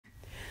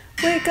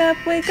wake up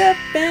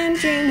and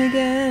dream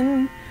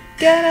again.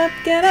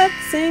 Get up,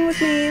 sing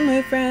with me,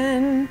 my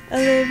friend.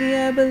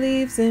 Olivia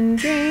believes in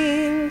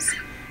dreams.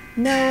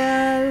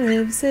 Noah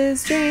lives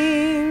his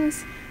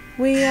dreams.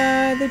 We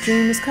are the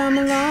dreamers, come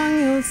along,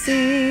 you'll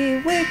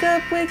see. Wake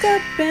up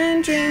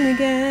and dream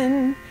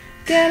again.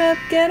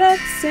 Get up,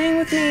 sing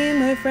with me,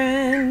 my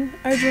friend.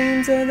 Our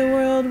dreams are the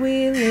world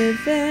we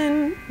live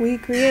in. We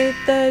create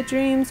the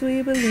dreams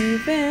we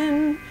believe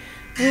in.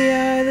 We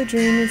are the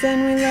dreamers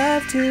and we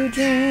love to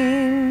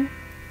dream.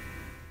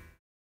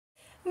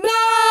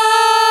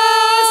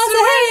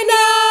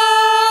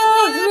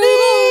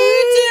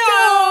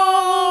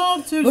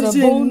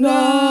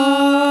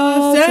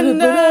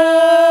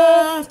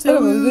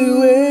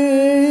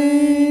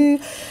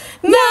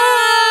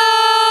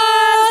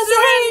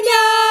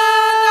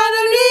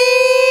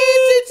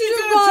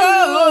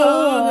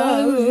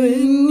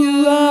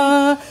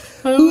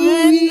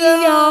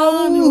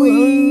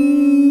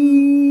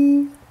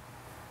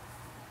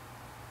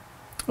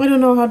 I don't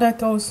know how that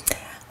goes.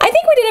 I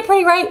think we did it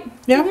pretty right.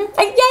 Yeah? I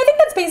think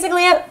that's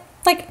basically it.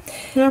 Like,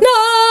 yeah.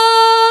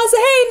 No, say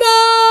hey, no.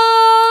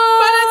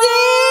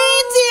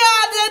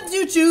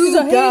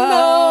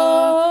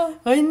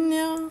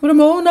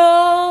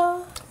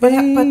 But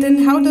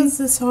then how does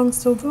the song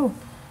still go?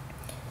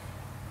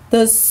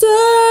 The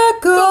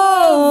circle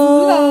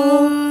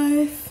of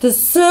life. The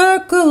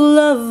circle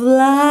of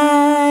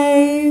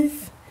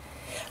life.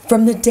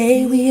 From the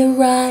day we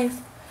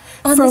arrive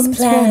on this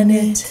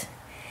planet.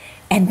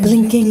 And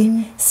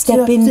blinking,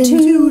 step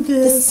into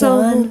the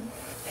sun.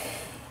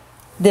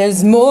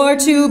 There's more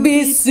to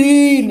be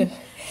seen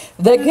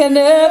that can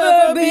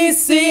never be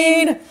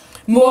seen.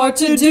 More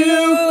to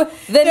do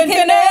than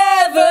can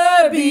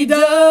ever be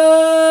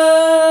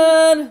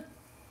done.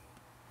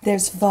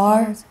 There's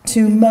far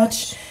too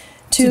much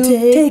to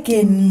take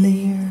in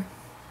here.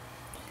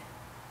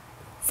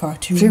 Far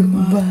too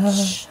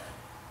much.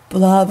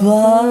 Blah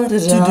blah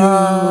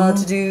da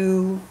to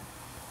do.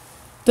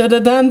 Da da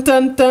dun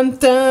dun dun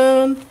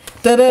dun.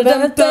 Da da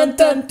dun dun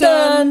dun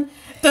dun.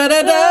 Da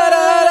da da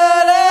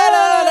da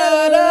da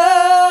da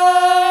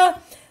da.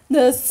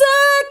 The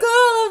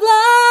circle of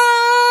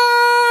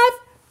life.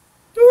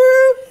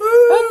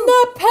 And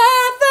the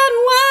path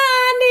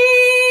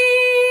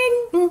unwinding.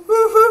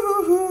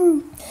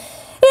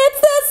 It's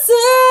the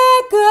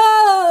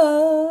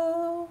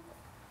circle.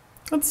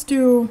 Let's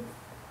do.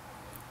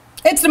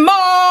 It's the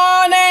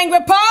morning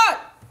report.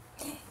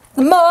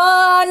 The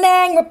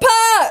morning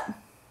report.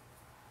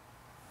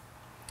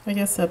 I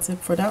guess that's it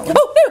for that one.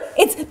 Oh no!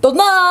 It's the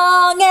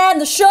long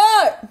and the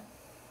short.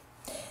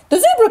 The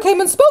zebra came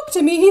and spoke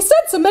to me. He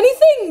said so many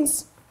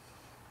things.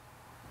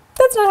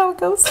 That's not how it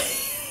goes.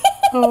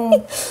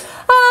 Oh.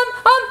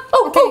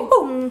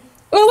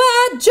 Oh,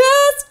 I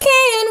just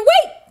can't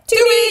wait to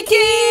be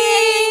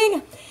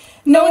king.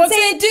 No one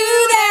say do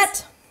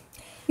that.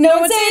 No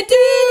one say do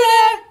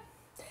that.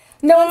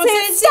 No one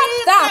say stop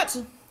that.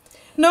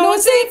 No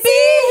one say be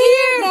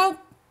here. No.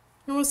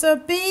 No one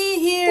said be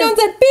here. No one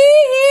said be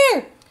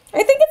here.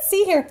 I think it's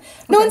see here.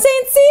 No one's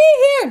saying see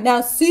here.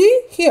 Now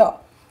see here.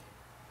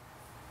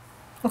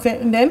 Okay,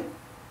 and then?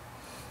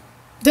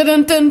 Dun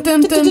dun dun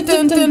dun dun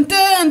dun dun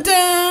dun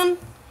dun.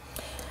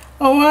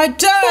 Oh, I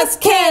just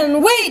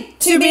can't wait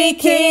to be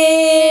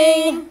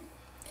king.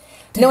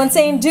 No one's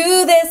saying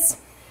do this.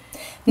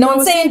 No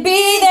one's saying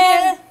be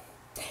there.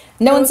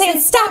 No one's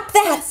saying stop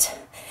that.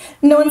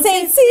 No one's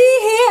saying see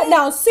here.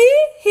 Now see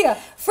here.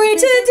 Free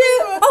to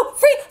do. Oh,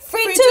 free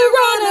to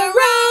run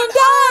around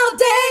all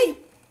day.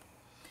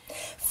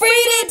 Free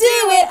to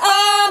do it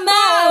on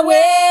my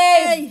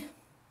way.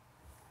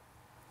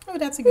 Oh,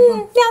 that's a good one.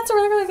 Yeah, it's a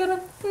really good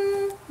one.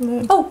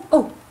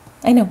 Oh,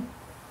 I know.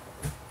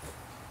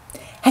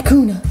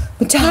 Hakuna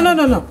Matata.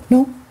 No.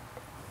 No?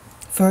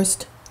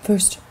 First.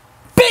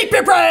 Be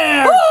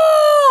prepared!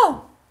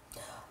 Oh,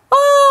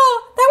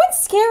 that one's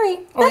scary.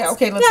 Oh, yeah,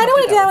 okay, let's I don't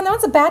want to do that one. one. That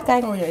one's a bad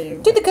guy. Oh, yeah.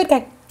 Do the good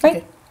guy,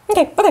 right?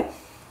 Okay.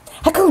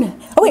 Hakuna.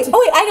 Oh, wait,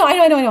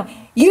 I know.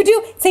 You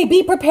do say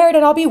be prepared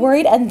and I'll be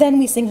worried, and then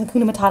we sing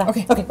Hakuna Matata.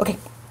 Okay.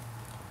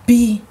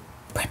 Be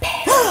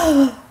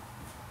prepared.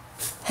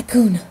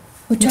 Hakuna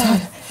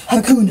Matata.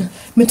 Hakuna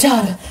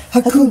Matata.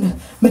 Hakuna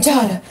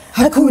Matata.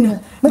 Hakuna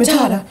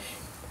Matata.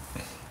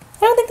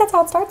 I don't think that's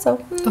how it starts, though.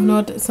 Oh, no,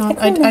 it's not.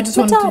 Hakuna I just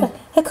want to...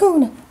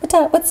 Hakuna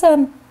Matata. What's,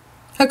 Hakuna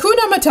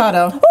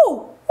Matata.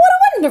 Oh, what a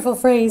wonderful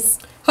phrase.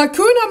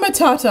 Hakuna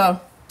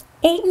Matata.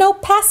 Ain't no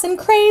passing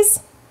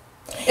craze.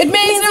 It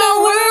means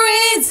no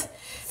worries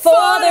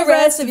for the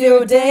rest of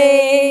your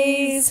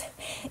days.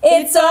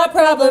 It's our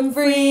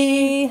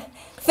problem-free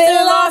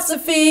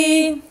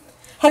philosophy.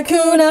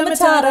 Hakuna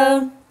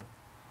Matata.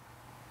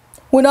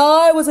 When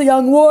I was a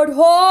young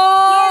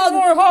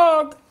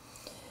warthog,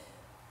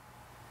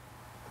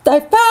 I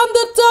found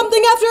that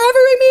something after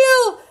every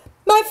meal.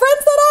 My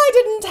friends thought I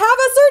didn't have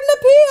a certain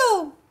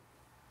appeal.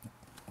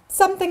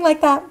 Something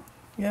like that.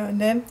 Yeah, and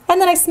then?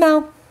 And then I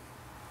smell.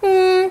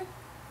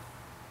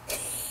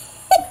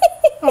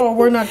 Oh,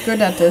 we're not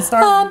good at this, are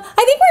we?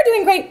 I think we're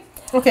doing great.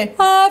 Okay.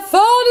 I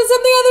found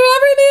something after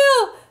every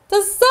meal.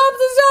 The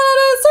substance at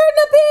a certain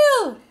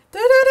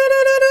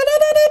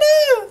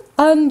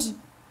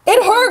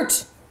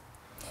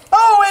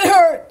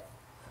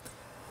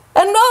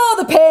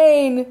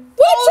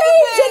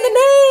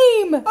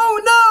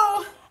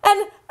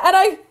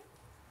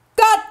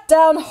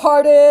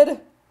downhearted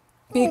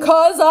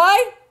because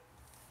I...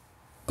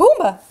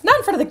 Pumbaa, not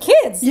in front of the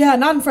kids. Yeah,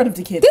 not in front of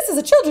the kids. This is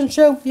a children's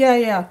show. Yeah,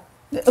 yeah.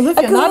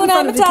 Olivia, not in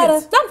front of the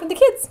kids. Not in front of the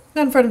kids.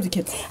 Not in front of the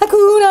kids.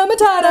 Hakuna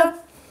Matata.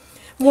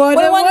 What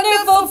a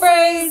wonderful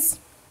phrase.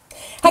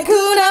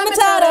 Hakuna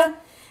Matata.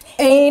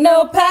 Ain't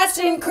no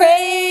passion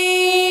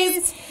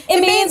craze.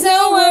 It means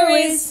no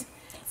worries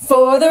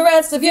for the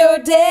rest of your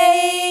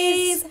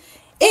days.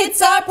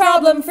 It's our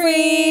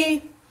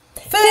problem-free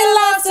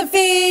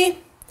philosophy.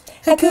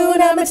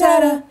 Hakuna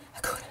Matata.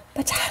 Hakuna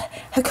Matata.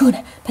 Hakuna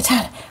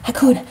Matata.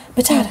 Hakuna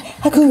Matata.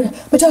 Hakuna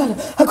Matata.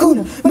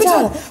 Hakuna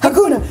Matata.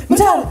 Hakuna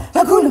Matata.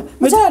 Hakuna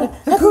Matata.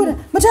 Hakuna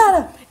Matata.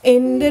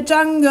 In the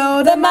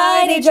jungle, The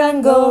mighty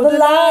jungle, the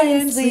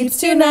lion sleeps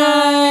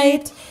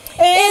tonight.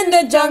 In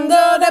the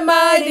jungle, the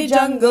mighty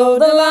jungle,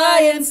 the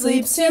lion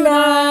sleeps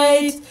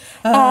tonight.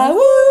 Ah, woo,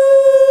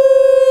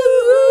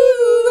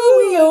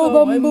 oh,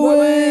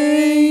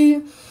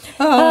 Bombay.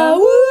 Ah,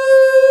 woo,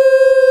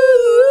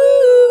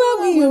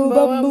 oh,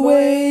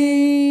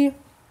 Bombay.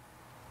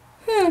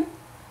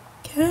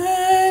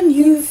 can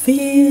you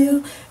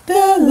feel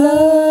the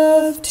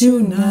love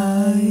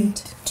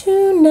tonight?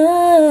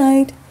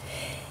 Tonight,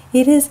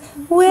 it is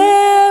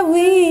where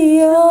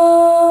we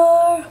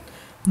are.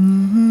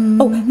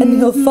 Oh, and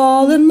he'll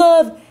fall in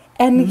love.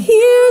 And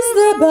here's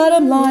the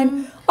bottom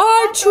line.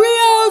 Our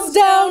trio's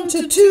down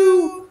to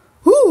 2.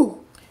 Ooh.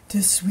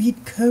 The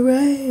sweet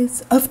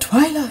caress of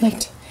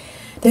twilight.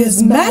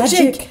 There's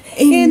magic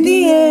in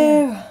the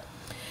air.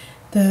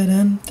 Dun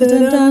Dun,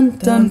 dun,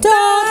 dun, dun,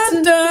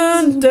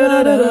 dun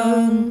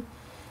dun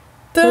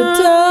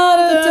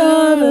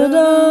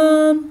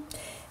dun.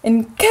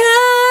 And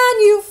can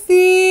you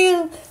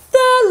feel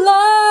the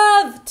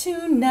love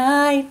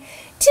tonight?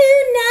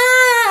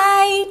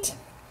 Tonight.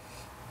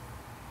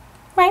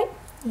 Right?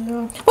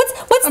 Yeah. What's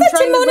I'm the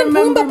trying Timon to and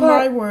remember Pumbaa my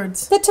part?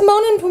 words. The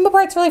Timon and Pumbaa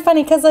part's really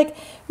funny because, like,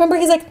 remember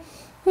he's like,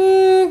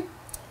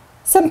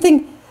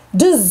 something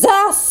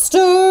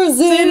disasters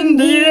in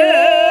the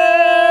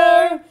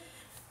air.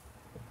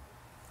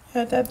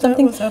 Yeah, that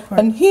Something. was that part.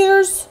 And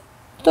here's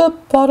the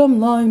bottom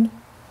line.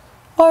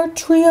 Our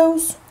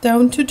trios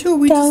Down to 2.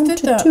 We down just did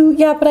to that. 2.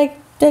 Yeah, but I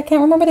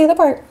can't remember the other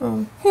part.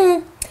 Oh.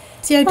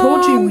 See, I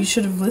told you Um, we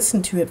should have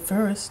listened to it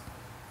first.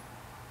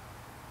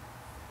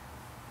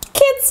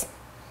 Kids,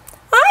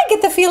 I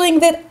get the feeling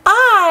that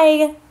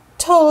I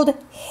told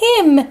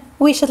him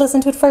we should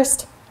listen to it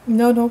first.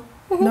 No.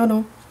 Mhm. No.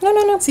 No.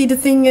 See, the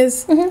thing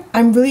is,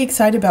 I'm really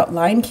excited about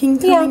Lion King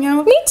Yeah, coming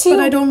out. me too. But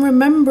I don't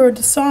remember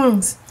the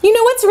songs. You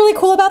know what's really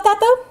cool about that,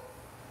 though?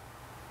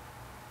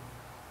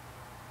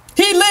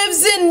 He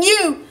lives in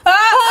you.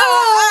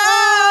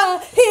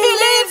 He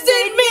lives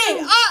in me.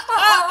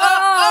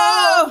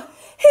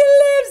 He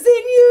lives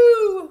in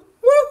you.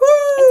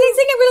 Woohoo! And they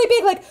sing it really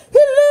big, like,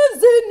 he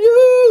lives in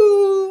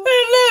you. He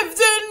lives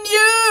in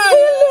you.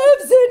 He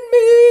lives in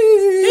me.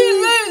 He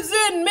lives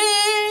in me.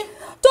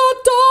 Da,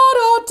 da,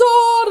 da, da,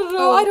 da, da.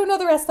 Oh. I don't know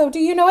the rest, though. Do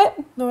you know it?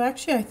 No,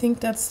 actually, I think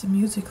that's the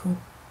musical.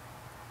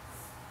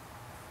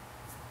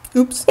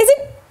 Oops.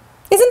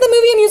 Isn't the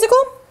movie a musical?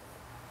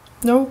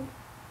 No,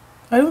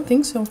 I don't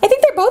think so. I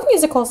think they're both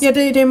musicals. Yeah,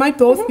 they might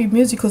both be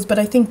musicals, but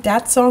I think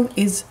that song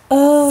is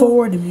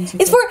for the musical.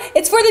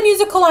 It's for the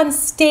musical on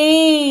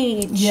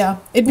stage. Yeah,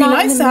 it'd be Not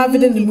in nice the to have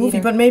it in the movie movie,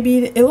 theater. but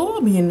maybe it'll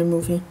all be in the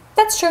movie.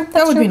 That's true.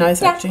 That would true. be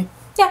nice, Yeah. actually.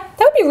 Yeah, that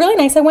would be really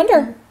nice. I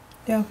wonder.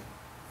 Yeah.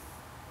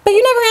 But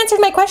you never answered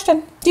my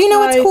question. Do you know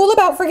what's cool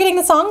about forgetting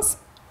the songs?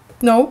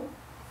 No.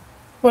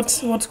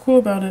 What's cool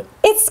about it?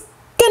 It's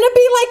gonna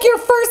be like your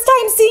first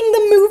time seeing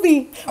the movie.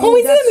 When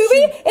we see that's the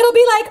movie, true. it'll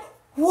be like,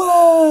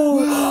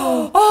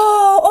 whoa.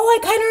 Oh, I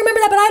kind of remember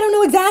that, but I don't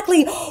know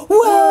exactly.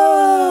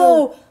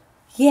 Whoa.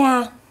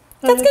 Yeah.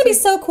 That's gonna be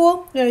so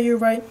cool. Yeah, you're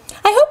right.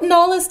 I hope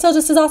Nala's still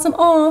just as awesome.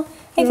 Aw,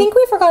 I think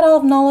we forgot all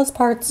of Nala's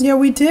parts. Yeah,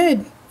 we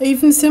did.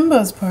 Even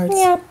Simba's parts.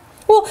 Yeah.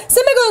 Well,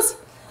 Simba goes,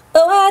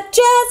 oh, I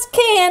just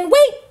can't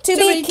wait to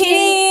be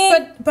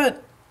king.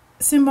 But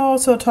Simba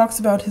also talks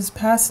about his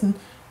past, and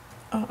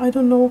I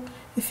don't know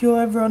if you'll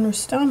ever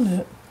understand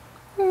it.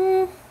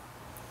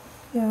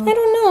 Yeah. I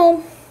don't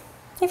know.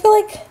 I feel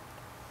like,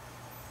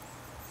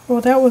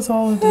 Well, that was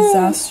all a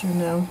disaster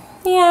now.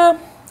 yeah,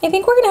 I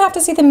think we're gonna have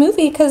to see the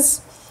movie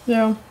because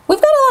Yeah. we've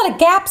got a lot of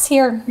gaps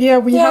here. Yeah,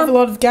 we Yeah. have a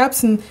lot of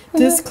gaps, and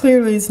this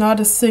clearly is not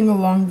a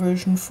sing-along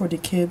version for the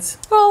kids.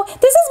 Oh,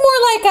 this is more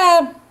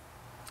like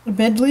A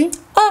medley?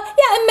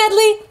 yeah, a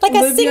medley, like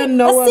Olivia and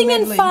Noah a sing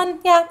and medley. fun.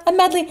 Yeah, a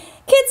medley.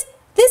 Kids,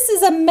 this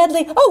is a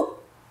medley. Oh,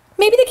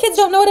 maybe the kids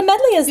don't know what a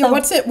medley is, Yeah, though.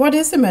 what's it? What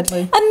is a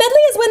medley? A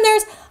medley is when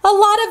there's a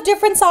lot of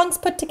different songs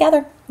put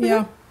together.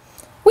 Yeah.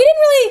 We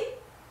didn't really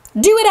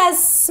do it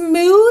as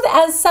smooth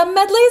as some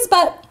medleys,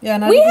 but Yeah,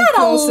 not we even had a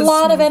close as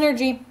lot of smooth.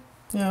 energy.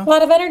 Yeah. A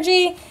lot of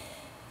energy.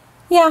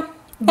 Yeah.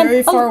 Very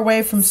And far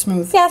away from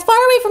smooth. Yeah, far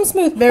away from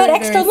smooth, Very, but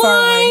extra very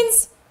far away.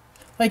 lines.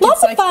 Like Lots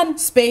it's of like fun.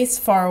 space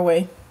far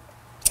away.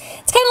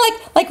 It's kind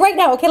of like right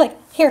now. Okay, like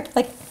here,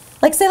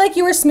 like say like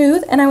you were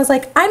smooth, and I was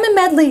like, I'm a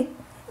medley,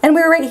 and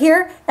we were right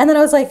here, and then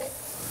I was like,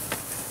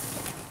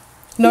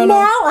 No.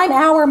 Now I'm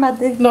our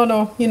Medley.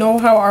 No. You know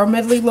how our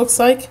medley looks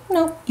like?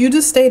 No. You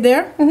just stay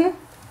there. Mm-hmm.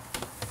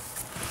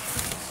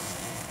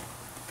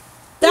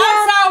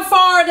 That's how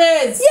far it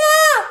is.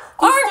 Yeah.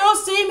 You still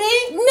see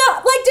me? No,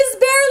 like just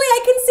barely. I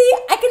can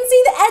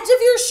see the edge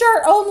of your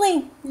shirt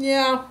only.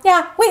 Yeah.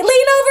 Yeah. Wait,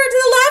 lean over to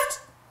the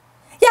left.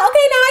 Yeah.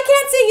 Okay. Now I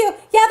can't see you.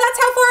 Yeah. That's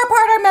how far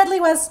apart our medley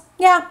was.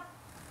 Yeah.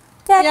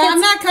 Yeah, I'm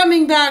not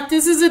coming back.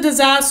 This is a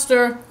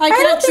disaster. I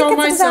can't show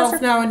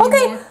myself now anymore.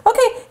 Okay,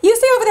 you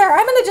stay over there.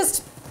 I'm gonna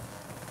just...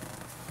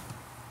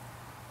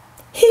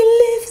 He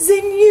lives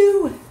in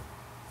you.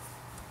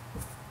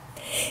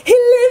 He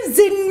lives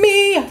in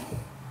me.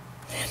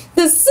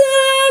 The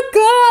circle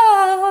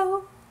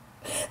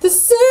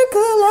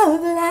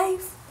of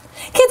life.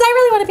 Kids, I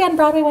really want to be on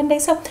Broadway one day,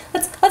 so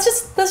let's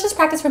just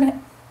practice for a minute.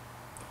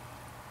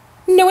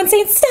 No one's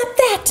saying stop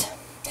that.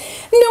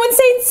 No one's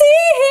saying see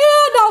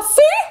here, now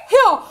see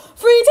here.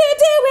 Free to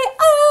do it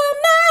on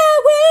my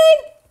way.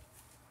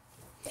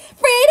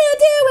 Free to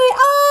do it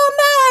on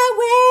my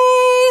way.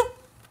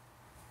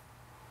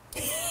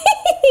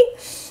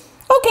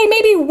 Okay,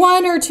 maybe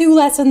 1 or 2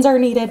 lessons are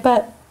needed,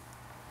 but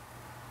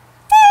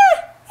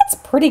it's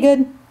pretty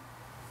good.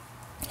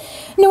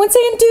 No one's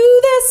saying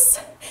do this.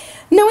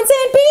 No one's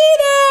saying be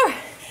there.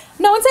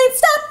 No one's saying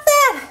stop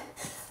that.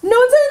 No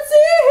one's saying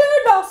see